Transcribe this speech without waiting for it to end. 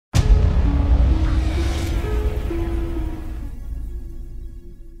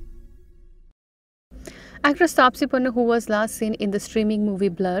Actress Taapsee Pannu, who was last seen in the streaming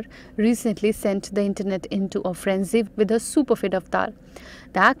movie Blurr, recently sent the internet into a frenzy with her super fit avatar.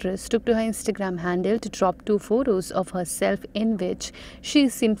 The actress took to her Instagram handle to drop 2 photos of herself in which she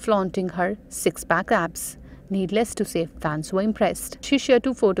is seen flaunting her six-pack abs. Needless to say, fans were impressed. She shared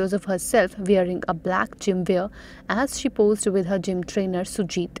 2 photos of herself wearing a black gym wear as she posed with her gym trainer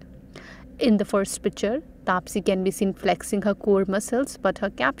Sujit. In the first picture, Taapsee can be seen flexing her core muscles, but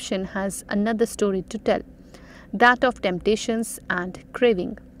her caption has another story to tell, that of temptations and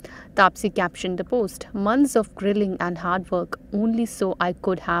craving. Taapsee captioned the post, "Months of grilling and hard work, only so I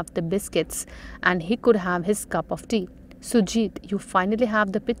could have the biscuits and he could have his cup of tea. Sujit, you finally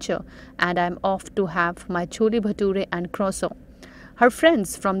have the picture and I'm off to have my chole bhature and croissant." Her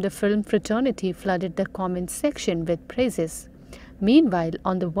friends from the film fraternity flooded the comment section with praises. Meanwhile,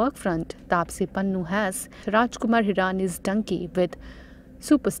 on the work front, Taapsee Pannu has Rajkumar Hirani's Donkey with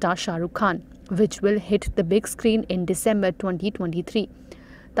superstar Shah Rukh Khan, which will hit the big screen in December 2023.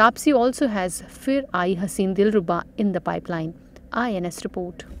 Taapsee also has Fir Aayi Haseen Dilruba in the pipeline. INS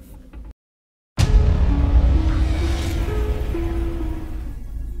report.